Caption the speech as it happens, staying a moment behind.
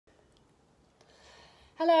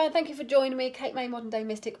Hello, thank you for joining me, Kate May Modern Day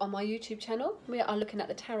Mystic, on my YouTube channel. We are looking at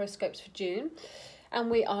the tarot scopes for June,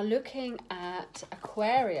 and we are looking at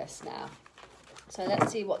Aquarius now. So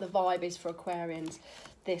let's see what the vibe is for Aquarians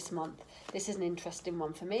this month. This is an interesting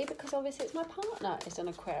one for me because obviously it's my partner is an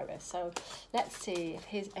Aquarius. So let's see if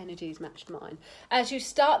his energies matched mine. As you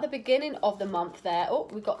start the beginning of the month there, oh,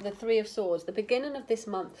 we've got the Three of Swords. The beginning of this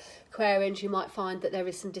month, Aquarians, you might find that there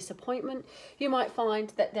is some disappointment. You might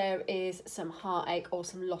find that there is some heartache or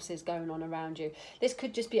some losses going on around you. This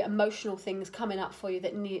could just be emotional things coming up for you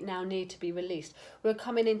that now need to be released. We're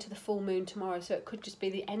coming into the full moon tomorrow, so it could just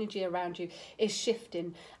be the energy around you is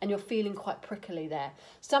shifting and you're feeling quite prickly there.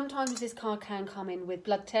 Sometimes this card can come in with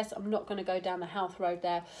blood tests. I'm not going to go down the health road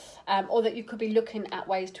there, or that you could be looking at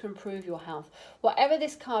ways to improve your health. Whatever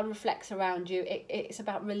this card reflects around you, it's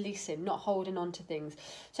about releasing, not holding on to things.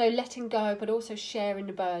 So letting go, but also sharing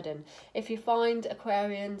the burden. If you find,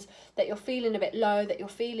 Aquarians, that you're feeling a bit low, that you're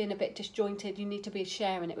feeling a bit disjointed, you need to be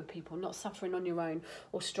sharing it with people, not suffering on your own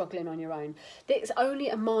or struggling on your own. It's only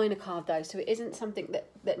a minor card though, so it isn't something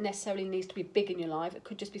that necessarily needs to be big in your life. It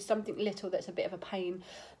could just be something little that's a bit of a pain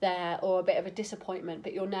there or a bit of a disappointment,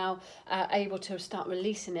 but you're now able to start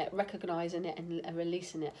releasing it, recognizing it and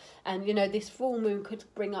releasing it. And you know, this full moon could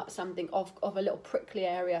bring up something of a little prickly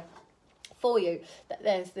area for you, that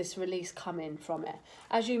there's this release coming from it.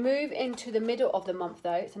 As you move into the middle of the month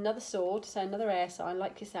though, it's another sword, so another air sign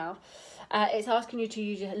like yourself. It's asking you to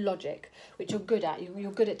use your logic, which you're good at.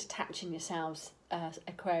 You're good at detaching yourselves,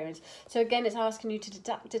 Aquarians. So again, it's asking you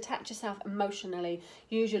to detach yourself emotionally,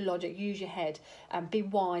 use your logic, use your head, and be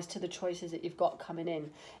wise to the choices that you've got coming in.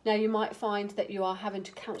 Now, you might find that you are having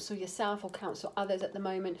to counsel yourself or counsel others at the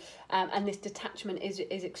moment, and this detachment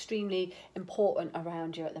is extremely important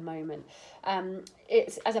around you at the moment.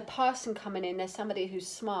 It's as a person coming in, there's somebody who's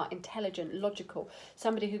smart, intelligent, logical,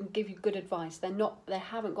 somebody who can give you good advice. They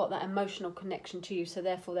haven't got that emotional connection to you, so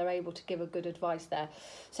therefore they're able to give a good advice there.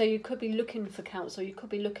 So you could be looking for counsel, you could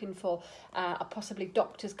be looking for possibly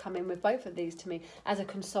doctors come in with both of these to me as a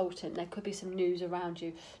consultant. There could be some news around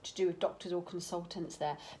you to do with doctors or consultants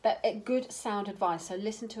there, but good sound advice. So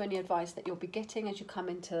listen to any advice that you'll be getting as you come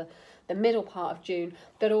into the middle part of June,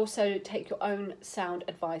 but also take your own sound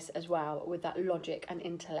advice as well with that logic and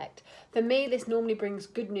intellect. For me, this normally brings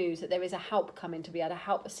good news that there is a help coming to be able to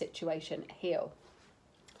help a situation heal.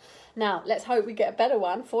 Now, let's hope we get a better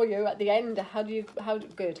one for you at the end. How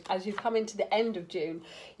good? As you come into the end of June,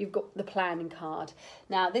 you've got the planning card.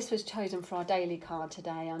 Now, this was chosen for our daily card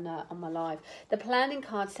today on my live. The planning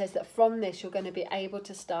card says that from this, you're going to be able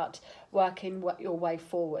to start working your way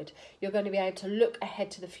forward. You're going to be able to look ahead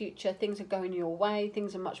to the future. Things are going your way.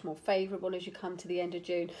 Things are much more favourable as you come to the end of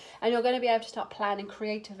June. And you're going to be able to start planning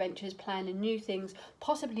creative ventures, planning new things,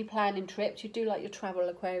 possibly planning trips. You do like your travel,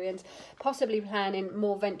 Aquarians. Possibly planning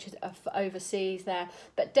more ventures overseas there,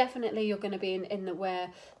 but definitely you're going to be in the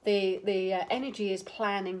where the energy is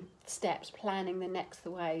planning steps, planning the next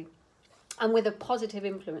way, and with a positive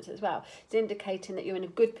influence as well. It's indicating that you're in a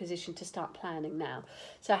good position to start planning now.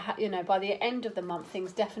 So you know, by the end of the month,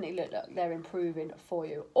 things definitely look like they're improving for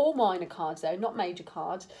you. All minor cards though, not major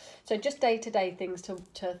cards, so just day-to-day things to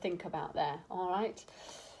think about there. All right.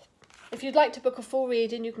 If you'd like to book a full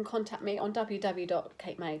reading, you can contact me on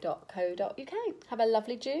www.katemay.co.uk. Have a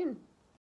lovely June.